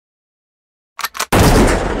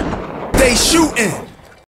they shooting.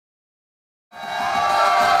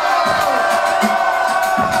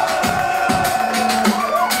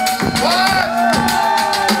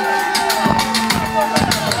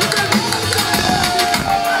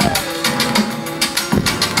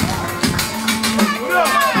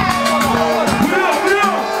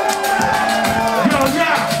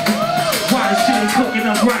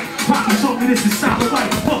 This is solid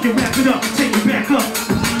white, fucking wrap it up, take it back up.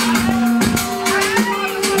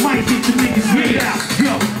 Might get the niggas laid out.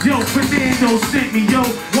 Yo, Fernando sent me, yo.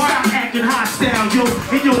 Stop acting hostile, yo.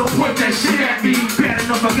 And yo, don't point that shit at me. Bad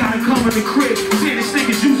enough, I gotta come in the crib. See this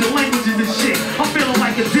niggas using languages and shit. I'm feeling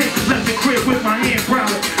like a dick, left the crib with my hand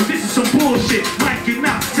proud. This is some bullshit, like it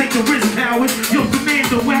not, take a risk, Howard. Yo,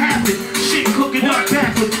 Fernando, what happened? Shit cooking up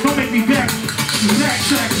backwards, don't make me backtrack.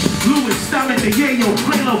 Louis, stop at the yayo,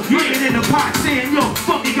 play low, laying in the pot, saying yo,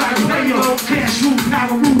 fuck you gotta play yo, cash rule,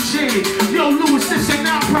 power rule, shady. Yo, Louis, this ain't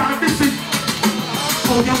not proud, this is.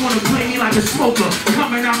 Oh, y'all wanna play me like a smoker,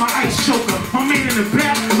 coming out my ice choker. My man in the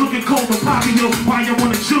back, looking cold for Poppy, yo, why y'all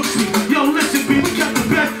wanna juke me? Yo, listen, B, we got the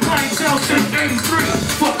best clientele since '83.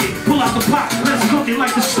 Fuck it, pull out the pot, let's cook it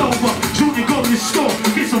like the stove up. Junior, go to the store,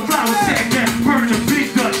 get some flour, sack that, burn the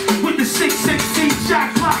big Dutch with the 616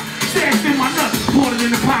 shot clock. Stashed in my nuts, poured it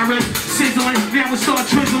in the Pyrex, sizzling, now it start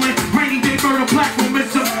drizzling. Rainy day murder, black will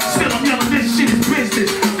miss him. Still I'm yelling, this shit is business.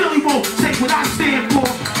 Philly won't take what I stand for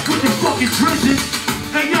with the fucking drizzling.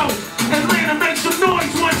 Hey yo, Atlanta, make some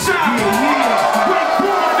noise one time.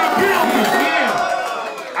 Raekwon in the building.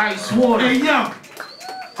 Yeah. Ice water. Hey yo,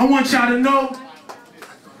 I want y'all to know,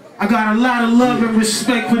 I got a lot of love and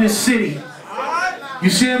respect for this city. You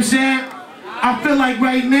see what I'm saying? I feel like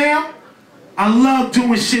right now, I love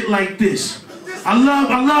doing shit like this. I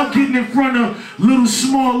love getting in front of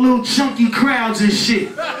little chunky crowds and shit.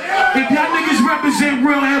 If y'all niggas represent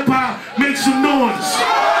real hip hop, make some noise.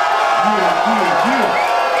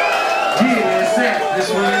 Yeah, that's that. That's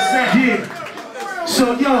what it's at. Yeah.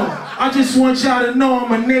 So yo, I just want y'all to know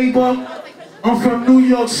I'm a neighbor. I'm from New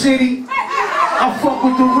York City. I fuck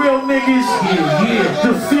with the real niggas.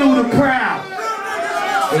 The feel the proud.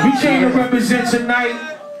 We came to represent tonight.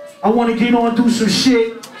 I want to get on, do some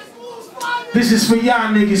shit. This is for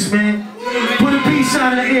y'all niggas, man. Put a peace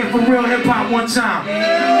sign in the air for real hip hop one time,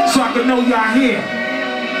 so I can know y'all here.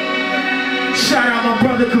 Shout out my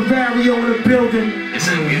brother Cavario in the building.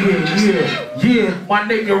 Yeah. My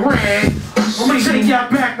nigga Red. I'm gonna take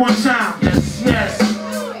y'all back one time. Yes.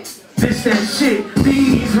 This that shit.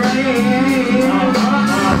 These rain.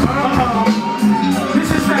 This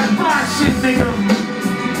is that fly shit, nigga.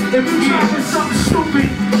 If you dropping something stupid,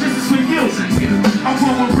 this is for you. I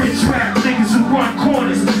run with rich rap niggas who run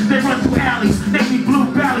corners. They run through alleys, they be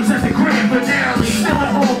blue valleys at the grand finale. Still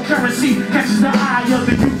an old currency, catches the eye of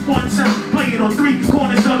the youth one time. Play it on three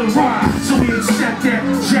corners of the rock. So we accept that,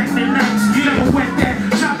 jack the nights, never wet that.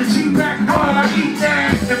 Drop the G back, all I eat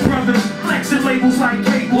that. And brothers, flexing labels like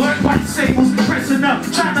cables, white sables, pressing up,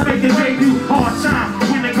 trying to make a debut. Hard time,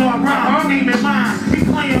 when they go around, aiming mine, he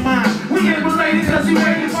playing mine. We ain't related cause he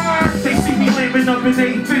waiting for. They see me living up in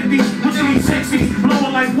 850, which means 60,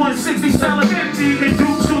 blowing like 160, selling 50, and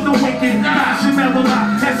due to the wicked, I should never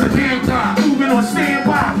lie, that's a damn guy, moving on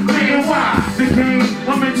standby, man why, the game,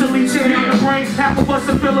 I'm mentally tearing the brain, half of us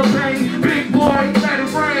are Philippine, big boy, let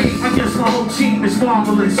it rain, I guess my whole team is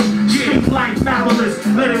marvelous, street life novelist,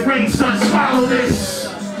 let it rain, son, swallow this,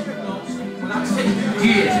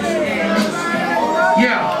 yeah,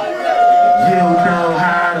 you know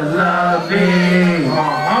how to love me.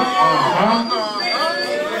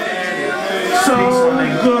 So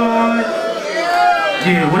good.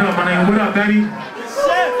 Yeah, what up, my nigga? What up, baby?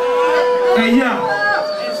 Hey, yo.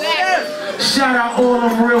 Shout out all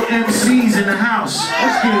them real MCs in the house.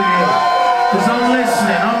 Let's get it. Cause I'm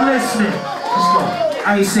listening. Let's go.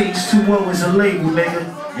 Ice H2O is a label, nigga.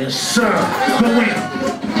 Yes, sir. Go in.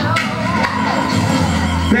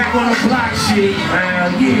 Back on the block shit.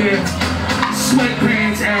 Yeah.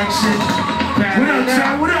 Sweatpants action. What up,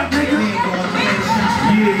 John? What up, nigga?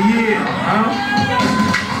 Yeah.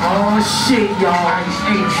 Oh shit, y'all.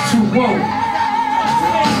 H2O.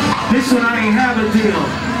 This one I ain't have a deal.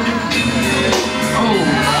 Oh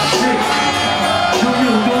shit. Don't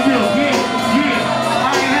you. Yeah.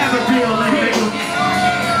 I ain't have a deal, nigga.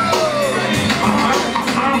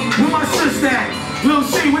 Where my sister at? Lil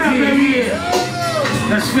C, what up, baby?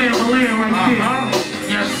 That's family right there.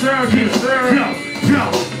 Yes, sir. Yo.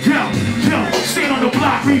 Stand on the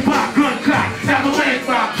block, Reebok, gun cock, avalanche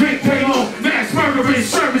rock, drink payload, mass murdering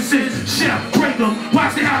services, chef, break them,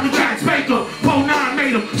 watch the alley guys make them, Pro 9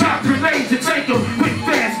 made them, drop grenades to take them, quick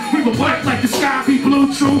fast, we were white like the sky be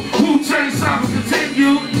blue, true, Wu-Tang saga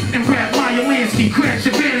continue, and rap my crash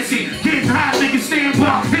your fantasy. Getting high, niggas stand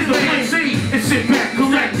by. Here's the plan C. And sit back,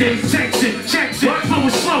 collect it, checks it, flow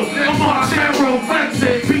is slow. I'm on tarot, flex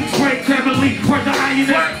it. Beats break heavily, worth the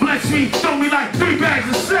iron. Bless me, throw me like 3 bags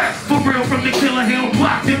of sex. For real, from the killer hill,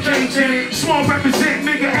 blocked and cage in it. Small represent,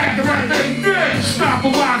 nigga, act the right thing. Stop a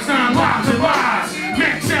wise, 9 lives and lies.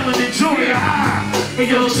 Max selling, enjoy your high. And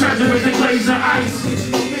your treasure is a glaze of ice.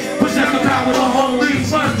 Possess the power to hold these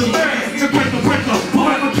funds the land. To break the breaker,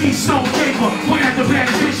 forever keystone paper. Point at the bad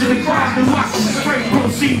vision and cries and watch the straight.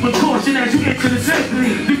 Proceed with caution as you enter the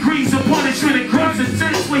symphony. Degrees of punishment and crimes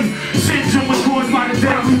intensely. Syndrome was caused by the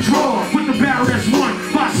devil draw. With the barrel that's won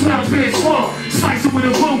by smell being swore. Slice it with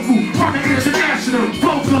a vocal from the international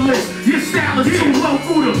vocalist. Your style is too low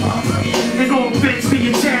for them. And all fits the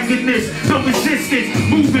antagonist. No resistance,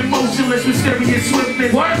 moving motionless, mysterious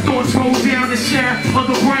swiftness. Thoughts roll down the shaft of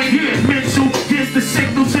the brain. Mental gives the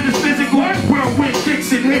signal to the physical. Whirlwind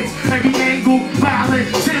kicks and hits. Every angle, violent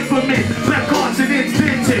temperament. Black consonants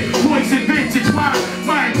vintage. Poison vintage. My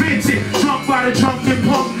invention. Drunk by the drunken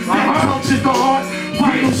punk. That punctures the heart.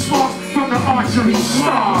 Vital sparks from the archery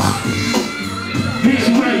stars. Here's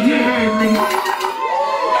where you head, nigga.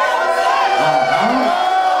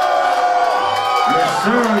 Yes,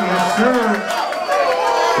 sir. Yes, sir.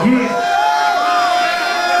 Yeah.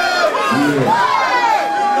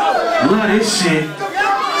 Love this shit.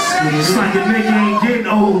 It's like a nigga ain't getting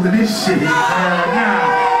old of this shit. Nah.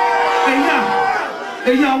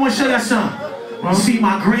 Hey, y'all, I want to show y'all something. See,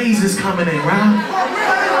 my graze is coming in, right?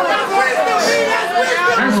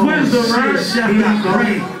 That's wisdom, right? Chef got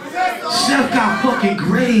graze. Chef got fucking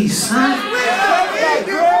graze, son.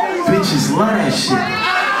 Bitches love that shit.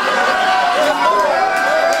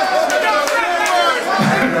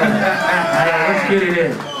 Let's get it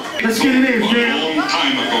in. Let's get it in, man.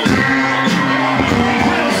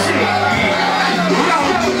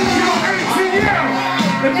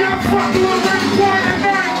 If y'all fucking with Raekwon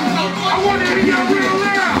tonight, I want to hear y'all real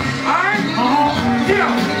loud, alright?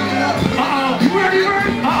 Yeah. You ready,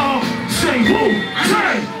 man? Say woo,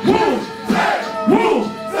 say woo, woo,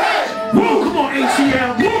 woo. Come on,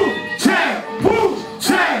 ATL. Woo, tag, woo,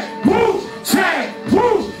 tag, woo, tag,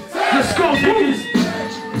 woo. Let's go, niggas.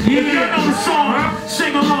 Yeah, you know the song,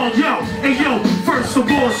 sing along, yo. Hey, yo, first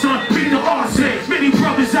of all, son, be the arson. Many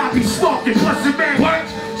brothers I be stalking, plus the man. What?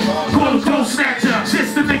 Call a ghost snatcher,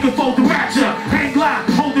 just a nigga fold the rapture. Hang glide,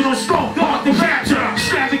 holding on strong, guard the rapture.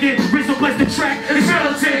 Extravagant, Rizzo bless the track, it's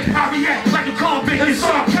militant. I react like a convict, it's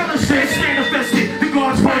all killer shit. It's manifested, the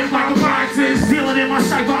guards burn like appliances. Dealing in my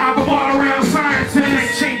cypher, I revolve around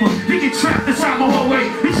scientists. Chamber, you get trapped inside my hallway.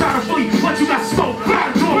 You try to flee, but you got smoke,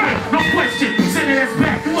 out the doorway. No question, send it ass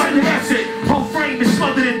back, send the exit. Whole frame is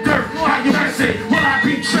smothered in dirt, how you mess it? Will I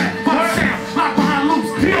be trapped by the sound, locked behind loops?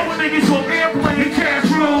 You know when niggas on airplane, cash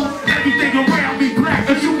room. Everything around me black,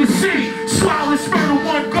 as you can see. Swallow and spurtle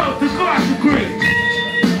one go, the God's degree.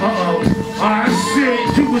 I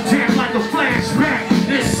said you would damn like a flashback.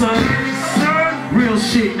 This son, real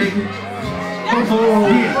shit, nigga.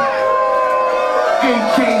 Yeah.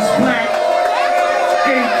 AK's black.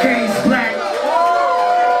 AK's black.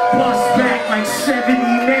 Bust back like 70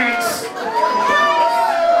 max.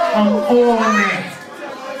 I'm on that.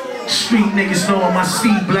 Street niggas know my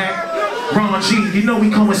Steve Black. Ron G, you know he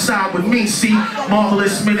coincide with me, see?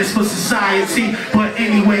 Marvelous minutes for society. But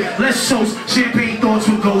anyway, let's toast. Champagne thoughts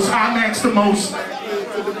with ghosts. I max the most.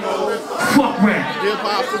 Fuck rap.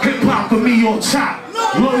 Hip-hop for me on top.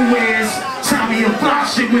 Low wears. Tommy and fly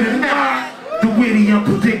shit with a knot. The witty,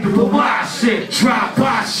 unpredictable wild shit. Drop